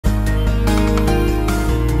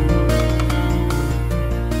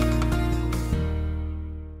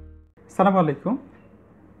আসসালামু আলাইকুম।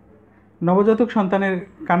 নবজাতক সন্তানের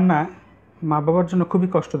কান্না মা বাবার জন্য খুবই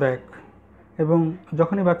কষ্টদায়ক এবং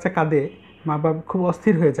যখনই বাচ্চা কাঁদে মা বাবা খুব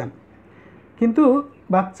অস্থির হয়ে যান। কিন্তু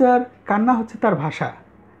বাচ্চার কান্না হচ্ছে তার ভাষা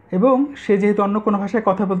এবং সে যেহেতু অন্য কোনো ভাষায়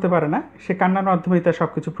কথা বলতে পারে না, সে কান্নার মাধ্যমেই তার সব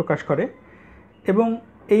কিছু প্রকাশ করে। এবং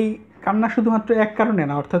এই কান্না শুধুমাত্র এক কারণে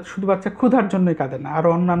না, অর্থাৎ শুধু বাচ্চা ক্ষুধার জন্যই কাঁদে না, আরও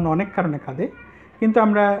অন্যান্য অনেক কারণে কাঁদে। কিন্তু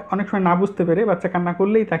আমরা অনেক সময় না বুঝতে পেরে বাচ্চা কান্না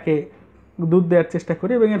করলেই তাকে দুধ দেওয়ার চেষ্টা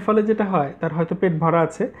করি এবং এর ফলে যেটা হয়, তার হয়তো পেট ভরা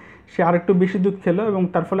আছে, সে আর একটু বেশি দুধ খেলো এবং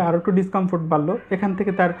তার ফলে আরও একটু ডিসকমফোর্ট বাড়লো। এখান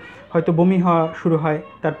থেকে তার হয়তো বমি হওয়া শুরু হয়,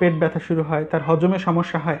 তার পেট ব্যথা শুরু হয়, তার হজমের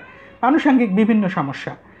সমস্যা হয়, আনুষঙ্গিক বিভিন্ন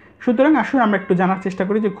সমস্যা। সুতরাং আসুন আমরা একটু জানার চেষ্টা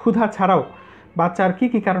করি যে ক্ষুধা ছাড়াও বাচ্চা আর কী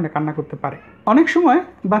কী কারণে কান্না করতে পারে। অনেক সময়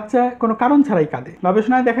বাচ্চা কোনো কারণ ছাড়াই কাঁদে।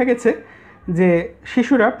 গবেষণায় দেখা গেছে যে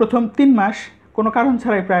শিশুরা প্রথম 3 মাস কোনো কারণ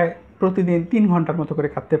ছাড়াই প্রায় প্রতিদিন 3 ঘন্টার মতো করে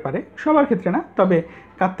কাঁদতে পারে। সবার ক্ষেত্রে না, তবে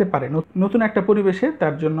কাঁদতে পারে। নতুন একটা পরিবেশে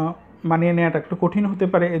তার জন্য মানিয়ে নেওয়াটা একটু কঠিন হতে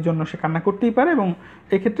পারে, এর জন্য সে কান্না করতেই পারে। এবং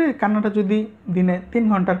এক্ষেত্রে কান্নাটা যদি দিনে 3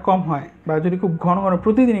 ঘন্টার কম হয় বা যদি খুব ঘন ঘন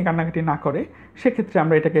প্রতিদিনই কান্নাকাটি না করে, সেক্ষেত্রে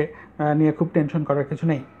আমরা এটাকে নিয়ে খুব টেনশন করার কিছু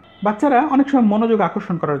নেই। বাচ্চারা অনেক সময় মনোযোগ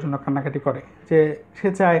আকর্ষণ করার জন্য কান্নাকাটি করে, যে সে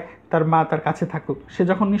চায় তার মা তার কাছে থাকুক। সে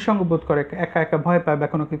যখন নিঃসঙ্গ বোধ করে, একা একা ভয় পায় বা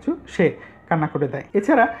কোনো কিছু, সে কান্না করে দেয়।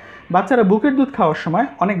 এছাড়া বাচ্চারা বুকের দুধ খাওয়ার সময়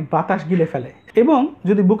অনেক বাতাস গিলে ফেলে এবং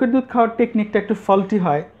যদি বুকের দুধ খাওয়ার টেকনিকটা একটু ফল্টি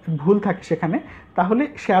হয়, ভুল থাকে সেখানে, তাহলে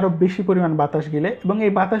সে আরও বেশি পরিমাণ বাতাস গিলে এবং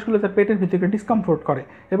এই বাতাসগুলো তার পেটের ভিতরে ডিসকমফোর্ট করে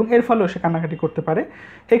এবং এর ফলেও সে কান্নাকাটি করতে পারে।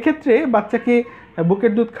 এক্ষেত্রে বাচ্চাকে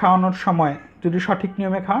বুকের দুধ খাওয়ানোর সময় যদি সঠিক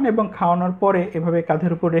নিয়মে খাওয়ান এবং খাওয়ানোর পরে এভাবে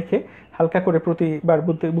কাঁধের উপর রেখে হালকা করে প্রতিবার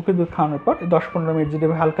বুকের দুধ খাওয়ানোর পর 10-15 মিনিট যদি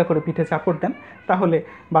হালকা করে পিঠে চাপড় দেন, তাহলে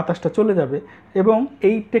বাতাসটা চলে যাবে। এবং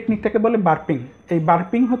এই টেকনিকটাকে বলে বার্পিং। এই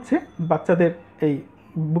বার্পিং হচ্ছে বাচ্চাদের এই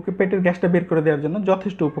বুকে পেটের গ্যাসটা বের করে দেওয়ার জন্য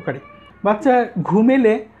যথেষ্ট উপকারী। বাচ্চা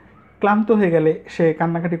ঘুমেলে ক্লান্ত হয়ে গেলে সে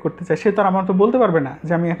কান্নাকাটি করতে চায়, সে তো আর আমার তো বলতে পারবে না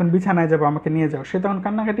যে আমি এখন বিছানায় যাবো, আমাকে নিয়ে যাও। সে তখন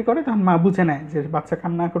কান্নাকাটি করে, তখন মা বুঝে নেয় যে বাচ্চা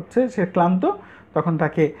কান্না করছে, সে ক্লান্ত, তখন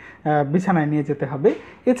তাকে বিছানায় নিয়ে যেতে হবে।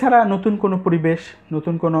 এছাড়া নতুন কোনো পরিবেশ,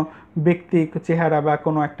 নতুন কোনো ব্যক্তি, চেহারা বা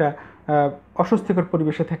কোনো একটা অস্বস্তিকর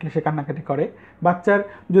পরিবেশে থাকলে সে কান্নাকাটি করে। বাচ্চার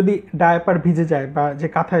যদি ডায়াপার ভিজে যায় বা যে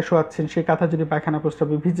কাঁথায় শোয়াচ্ছেন সেই কাঁথা যদি পায়খানা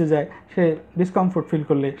প্রস্রাবে ভিজে যায়, সে ডিসকমফোর্ট ফিল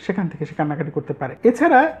করলে সেখান থেকে সে কান্নাকাটি করতে পারে।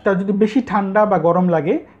 এছাড়া তার যদি বেশি ঠান্ডা বা গরম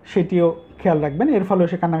লাগে, সেটিও খেয়াল রাখবেন, এর ফলেও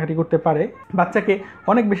সে কান্নাকাটি করতে পারে। বাচ্চাকে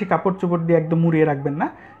অনেক বেশি কাপড় চোপড় দিয়ে একদম মুড়িয়ে রাখবেন না,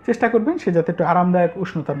 চেষ্টা করবেন সে যাতে একটু আরামদায়ক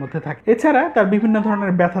উষ্ণতার মধ্যে থাকে। এছাড়া তার বিভিন্ন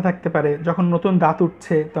ধরনের ব্যথা থাকতে পারে, যখন নতুন দাঁত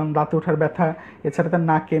উঠছে তখন দাঁত ওঠার ব্যথা। এছাড়া তার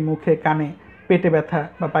নাকে, মুখে, কানে, পেটে ব্যথা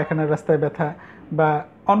বা পায়খানার রাস্তায় ব্যথা বা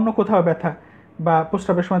অন্য কোথাও ব্যথা বা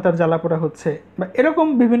প্রস্রাবের সময় তার জ্বালাপোড়া হচ্ছে বা এরকম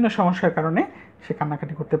বিভিন্ন সমস্যার কারণে সে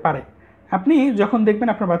কান্নাকাটি করতে পারে। আপনি যখন দেখবেন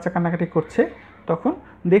আপনার বাচ্চা কান্নাকাটি করছে, তখন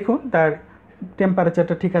দেখুন তার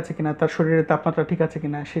টেম্পারেচারটা ঠিক আছে কিনা, তার শরীরের তাপমাত্রা ঠিক আছে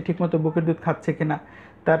কিনা, সে ঠিকমতো বুকের দুধ খাচ্ছে কিনা,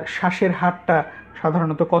 তার শ্বাসের হারটা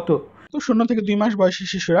সাধারণত কত। তো 0 থেকে 2 মাস বয়সী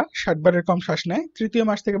শিশুরা 60 বারের কম শ্বাস নেয়, তৃতীয়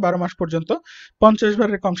মাস থেকে 12 মাস পর্যন্ত 50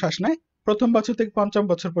 বারের কম শ্বাস নেয়, প্রথম বছর থেকে পঞ্চম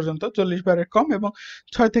বছর পর্যন্ত 40 বারের কম এবং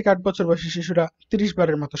 6 থেকে 8 বছর বয়সী শিশুরা 30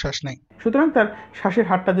 বারের মতো শ্বাস নেয়। সুতরাং তার শ্বাসের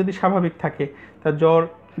হারটা যদি স্বাভাবিক থাকে, তার জ্বর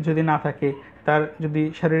যদি না থাকে, তার যদি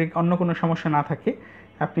শারীরিক অন্য কোনো সমস্যা না থাকে,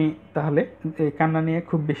 আপনি তাহলে এই কান্না নিয়ে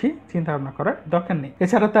খুব বেশি চিন্তা ভাবনা করার দরকার নেই।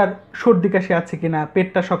 এছাড়া তার সর্দি কাশি আছে কিনা,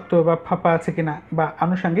 পেটটা শক্ত বা ফাঁপা আছে কিনা বা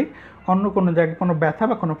আনুষঙ্গিক অন্য কোনো জায়গায় কোনো ব্যথা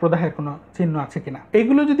বা কোনো প্রদাহের কোনো চিহ্ন আছে কিনা,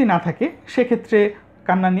 এইগুলো যদি না থাকে, সেক্ষেত্রে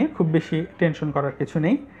কান্না নিয়ে খুব বেশি টেনশন করার কিছু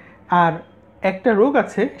নেই। আর একটা রোগ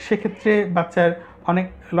আছে, সেক্ষেত্রে বাচ্চার অনেক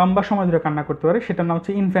লম্বা সময় ধরে কান্না করতে পারে, সেটার নাম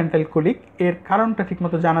হচ্ছে ইনফ্যান্টাইল কোলিক। এর কারণটা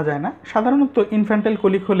ঠিকমতো জানা যায় না। সাধারণত ইনফ্যান্টাইল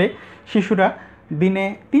কোলিক হলে শিশুরা দিনে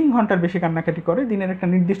 3 ঘন্টার বেশি কান্নাকাটি করে, দিনের একটা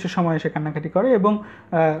নির্দিষ্ট সময়ে এসে কান্নাকাটি করে এবং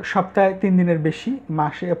সপ্তাহে 3 দিনের বেশি,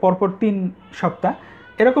 মাসে পরপর 3 সপ্তাহ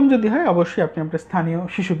এরকম যদি হয়, অবশ্যই আপনি আপনার স্থানীয়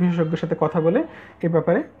শিশু বিশেষজ্ঞের সাথে কথা বলে এ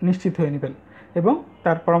ব্যাপারে নিশ্চিত হয়ে নেবেন এবং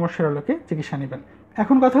তার পরামর্শের আলোকে চিকিৎসা নেবেন।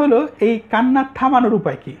 এখন কথা হলো, এই কান্না থামানোর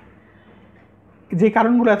উপায় কী? যে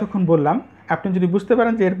কারণগুলো এতক্ষণ বললাম, আপনি যদি বুঝতে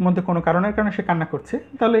পারেন যে এর মধ্যে কোনো কারণের কারণে সে কান্না করছে,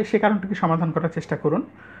 তাহলে সে কারণটিকে সমাধান করার চেষ্টা করুন।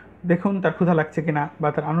 দেখুন তার ক্ষুধা লাগছে কিনা বা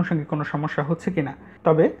তার আনুষঙ্গিক কোনো সমস্যা হচ্ছে কিনা।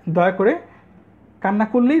 তবে দয়া করে কান্না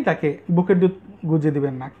করলেই তাকে বুকের দুধ গুজিয়ে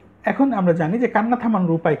দিবেন না। এখন আমরা জানি যে কান্না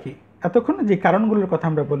থামানোর উপায় কী। এতক্ষণ যে কারণগুলোর কথা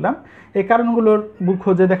আমরা বললাম, এই কারণগুলোর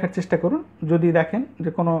খুঁজে দেখার চেষ্টা করুন। যদি দেখেন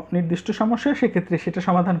যে কোনো নির্দিষ্ট সমস্যা, সেক্ষেত্রে সেটা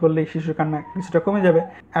সমাধান করলেই শিশুর কান্না কিছুটা কমে যাবে।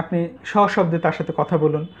 আপনি সশব্দে তার সাথে কথা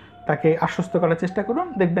বলুন, তাকে আশ্বস্ত করার চেষ্টা করুন,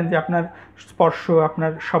 দেখবেন যে আপনার স্পর্শ,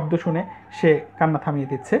 আপনার শব্দ শুনে সে কান্না থামিয়ে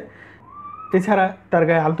দিচ্ছে। এছাড়া তার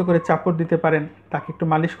গায়ে আলতো করে চাপড় দিতে পারেন, তাকে একটু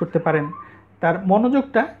মালিশ করতে পারেন। তার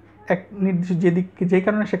মনোযোগটা নির্দিষ্ট যে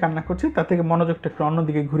কারণে সে কান্না করছে তা থেকে মনোযোগটা একটু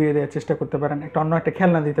অন্যদিকে ঘুরিয়ে দেওয়ার চেষ্টা করতে পারেন, অন্য একটা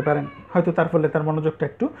খেলনা দিতে পারেন, হয়তো তার ফলে তার মনোযোগটা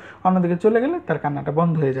একটু অন্যদিকে চলে গেলে তার কান্নাটা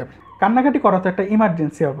বন্ধ হয়ে যাবে। কান্নাকাটি করা তো একটা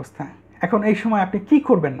ইমার্জেন্সি অবস্থা। এখন এই সময় আপনি কি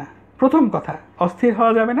করবেন না? প্রথম কথা, অস্থির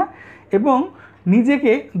হওয়া যাবে না এবং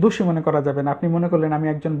নিজেকে দোষী মনে করা যাবে না। আপনি মনে করলেন আমি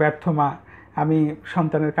একজন ব্যর্থ মা, আমি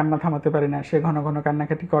সন্তানের কান্না থামাতে পারি না, সে ঘন ঘন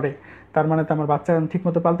কান্নাকাটি করে, তার মানে তো আমার বাচ্চা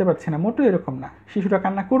ঠিকমতো পালতে পারছে না। মোটেও এরকম না, শিশুরা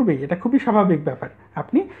কান্না করবেই, এটা খুবই স্বাভাবিক ব্যাপার।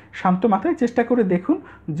 আপনি শান্ত মাথায় চেষ্টা করে দেখুন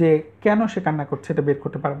যে কেন সে কান্না করছে, এটা বের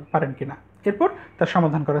করতে পারেন কিনা। এরপর তার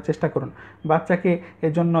সমাধান করার চেষ্টা করুন। বাচ্চাকে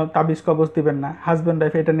এর জন্য তাবিজ কবজ দিবেন না, হাজব্যান্ড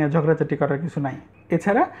ওয়াইফ এটা নিয়ে ঝগড়াঝাটি করার কিছু নাই।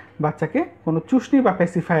 এছাড়া বাচ্চাকে কোনো চুষনি বা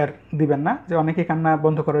প্যাসিফায়ার দিবেন না, যে অনেকে কান্না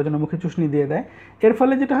বন্ধ করার জন্য মুখে চুষনি দিয়ে দেয়। এর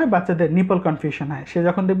ফলে যেটা হয়, বাচ্চাদের নিপল কনফিউশন হয়। সে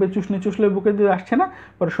যখন দেখবে চুষনি চুষলে বুকের দুধ আসছে না,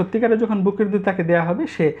 পরে সত্যিকারে যখন বুকের দুধ তাকে দেওয়া হবে,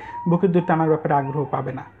 সে বুকের দুধ টানার ব্যাপারে আগ্রহ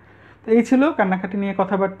পাবে না। তো এই ছিল কান্নাকাটি নিয়ে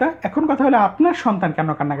কথাবার্তা। এখন কথা হলো আপনার সন্তান কেন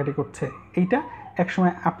কান্নাকাটি করছে, এইটা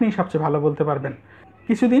একসময় আপনিই সবচেয়ে ভালো বলতে পারবেন।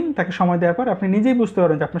 কিছুদিন তাকে সময় দেওয়ার পর আপনি নিজেই বুঝতে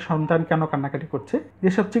পারেন যে আপনার সন্তান কেন কান্নাকাটি করছে।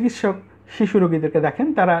 যেসব চিকিৎসক শিশু রোগীদেরকে দেখেন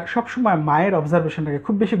তারা সবসময় মায়ের অবজারভেশনটাকে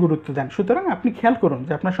খুব বেশি গুরুত্ব দেন। সুতরাং আপনি খেয়াল করুন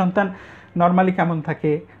যে আপনার সন্তান নর্মালি কেমন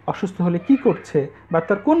থাকে, অসুস্থ হলে কি করছে, বা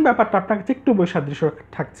তার কোন ব্যাপারটা আপনার কাছে একটু বৈসাদৃশ্য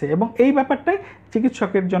থাকছে, এবং এই ব্যাপারটাই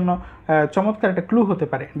চিকিৎসকের জন্য চমৎকার একটা ক্লু হতে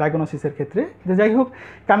পারে ডায়াগনোসিসের ক্ষেত্রে। যে যাই হোক,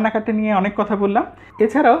 কান্নাকাটি নিয়ে অনেক কথা বললাম।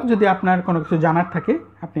 এছাড়াও যদি আপনার কোনো কিছু জানার থাকে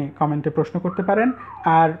আপনি কমেন্টে প্রশ্ন করতে পারেন,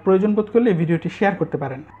 আর প্রয়োজন বোধ করলে ভিডিওটি শেয়ার করতে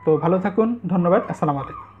পারেন। তো ভালো থাকুন, ধন্যবাদ, আসসালামু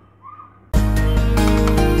আলাইকুম।